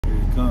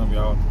come,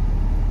 y'all.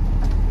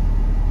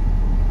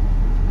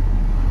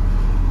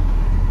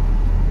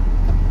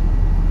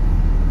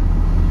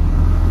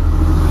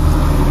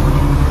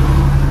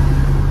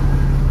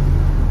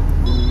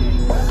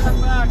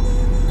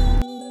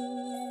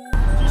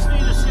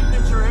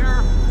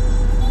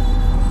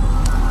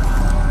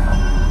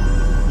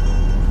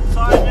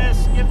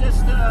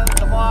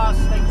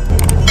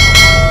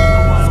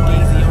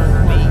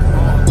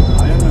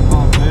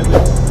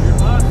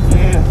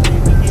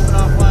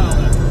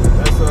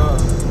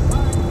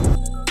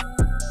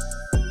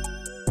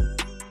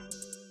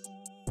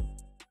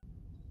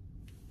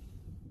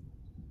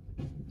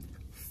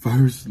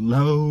 First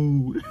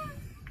load.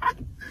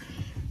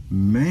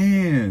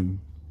 Man,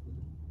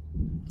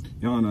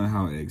 y'all know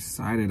how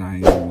excited I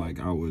am. Like,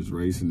 I was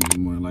racing this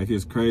morning. Like,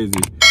 it's crazy.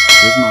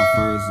 This is my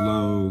first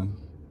load,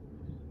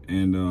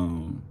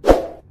 and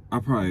I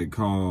probably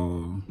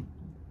call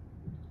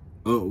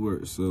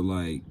upwards of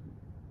like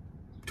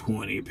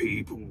 20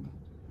 people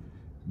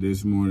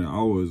this morning.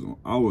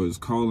 I was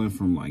calling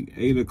from like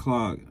 8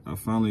 o'clock. I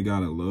finally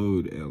got a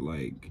load at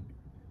like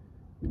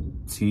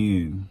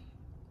 10.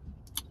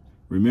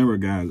 Remember,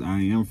 guys, I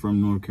am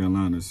from North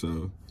Carolina,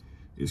 so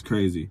it's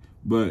crazy.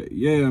 But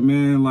yeah,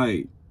 man,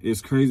 like,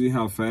 it's crazy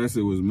how fast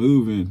it was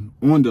moving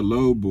on the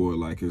load board.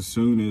 Like, as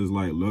soon as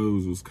like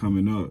loads was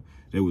coming up,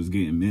 they was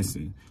getting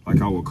missing.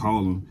 Like, I would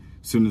call them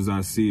as soon as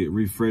I see it,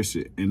 refresh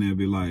it, and they'd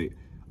be like,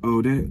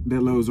 oh, that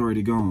load's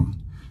already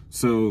gone.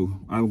 So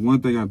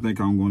one thing I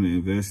think I'm going to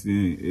invest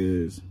in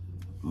is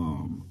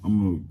I'm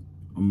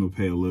gonna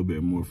pay a little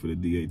bit more for the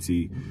DAT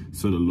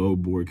so the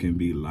load board can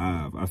be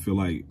live. I feel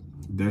like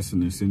that's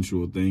an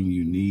essential thing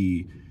you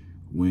need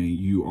when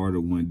you are the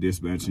one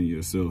dispatching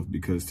yourself,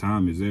 because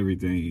time is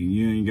everything and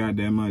you ain't got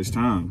that much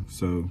time.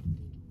 So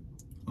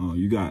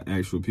you got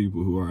actual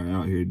people who are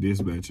out here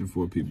dispatching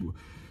for people.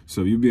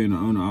 So you being the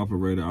owner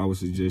operator, I would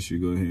suggest you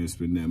go ahead and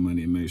spend that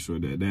money and make sure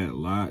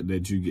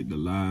that you get the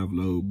live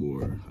load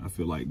board. I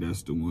feel like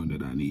that's the one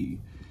that I need.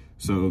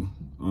 So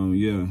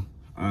yeah,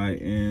 right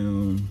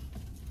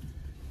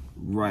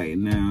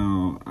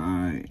now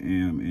I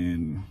am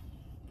in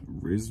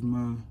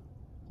Risma.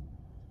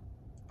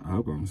 I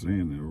hope I'm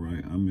saying that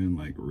right. I'm in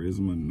like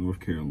Risma,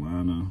 North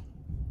Carolina.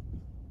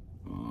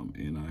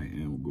 And I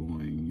am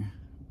going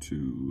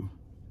to,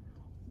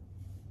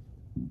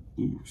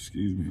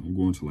 excuse me, I'm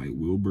going to like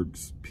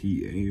Wilbert's,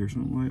 PA or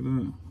something like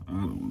that. I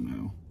don't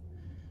know.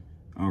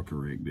 I'll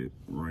correct it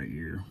right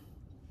here.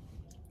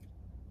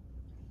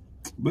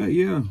 But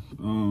yeah,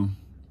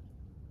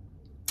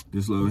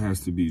 this load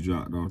has to be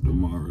dropped off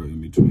tomorrow in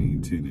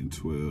between 10 and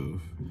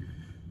 12.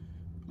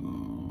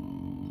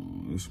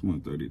 It's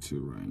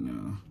 1:32 right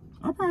now.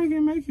 I probably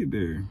can make it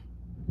there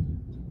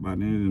by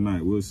the end of the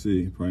night. We'll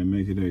see. Probably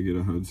make it there, get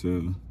a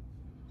hotel,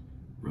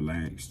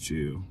 relax,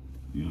 chill.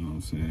 You know what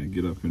I'm saying?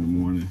 Get up in the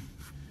morning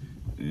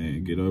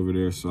and get over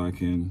there so I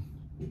can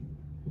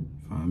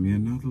find me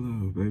another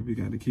load, baby.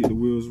 Got to keep the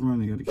wheels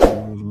running. Got to keep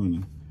the wheels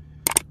running.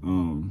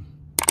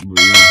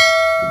 But yeah.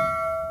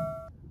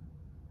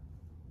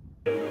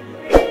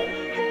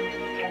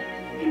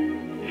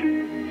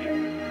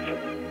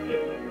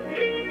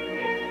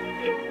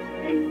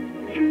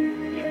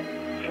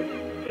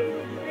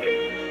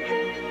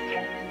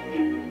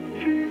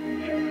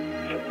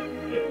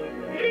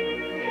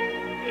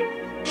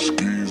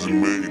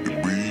 Made the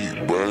beat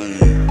bang.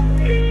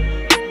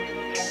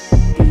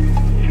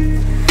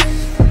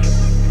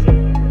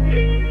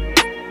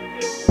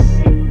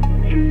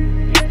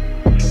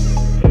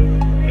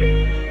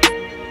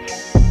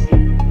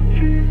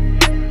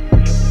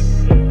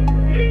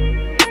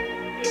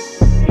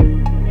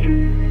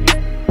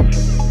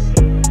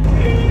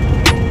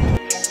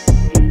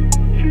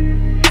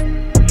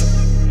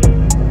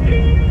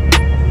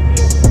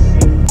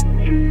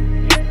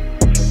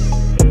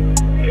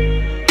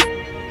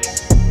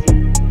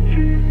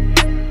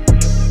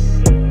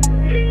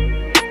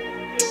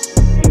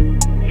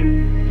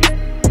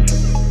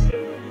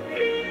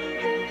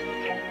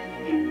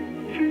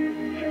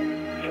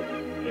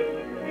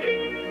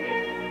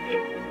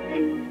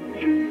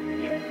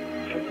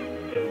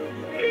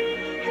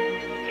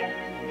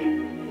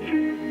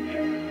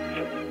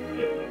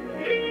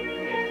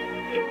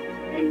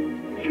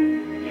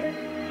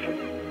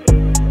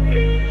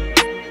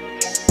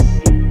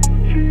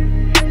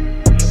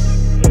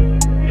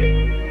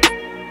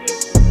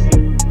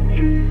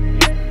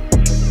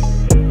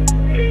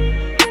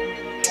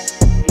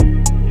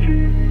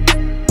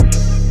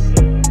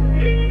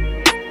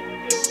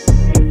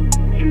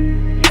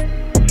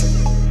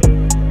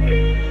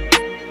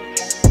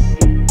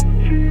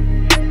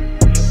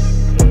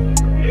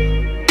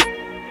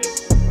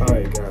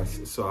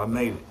 So I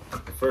made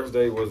it. The first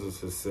day was a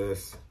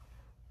success.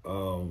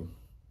 I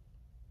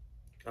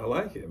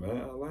like it,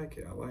 man. I like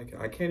it.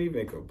 I can't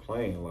even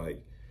complain.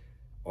 Like,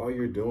 all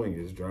you're doing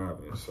is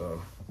driving.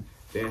 So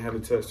didn't have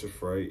to touch the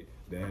freight.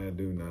 Didn't have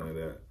to do none of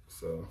that.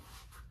 So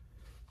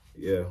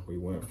yeah, we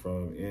went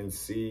from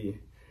NC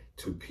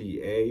to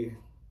PA.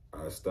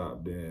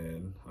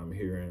 I'm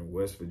here in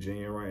West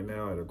Virginia right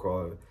now at a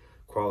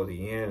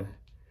Quality Inn.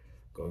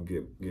 Gonna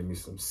get me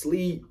some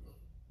sleep,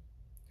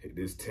 hit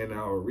this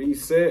 10-hour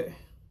reset,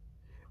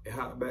 and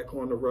hop back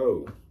on the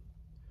road.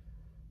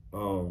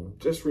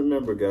 Just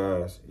remember,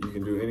 guys, you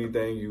can do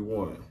anything you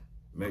want.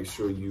 Make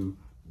sure you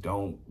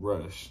don't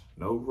rush.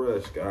 No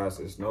rush, guys.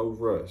 There's no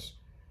rush.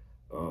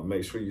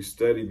 Make sure you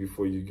study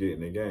before you get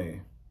in the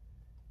game.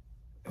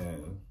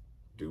 And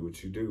do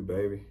what you do,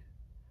 baby.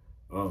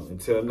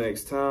 Until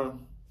next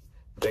time,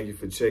 thank you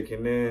for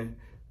checking in.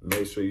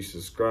 Make sure you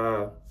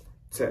subscribe.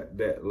 Tap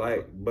that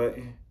like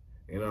button.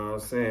 You know what I'm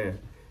saying?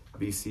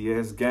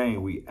 BCS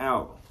gang, we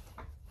out.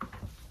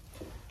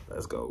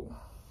 Let's go.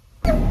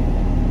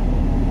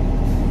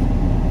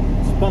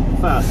 Spot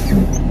fast.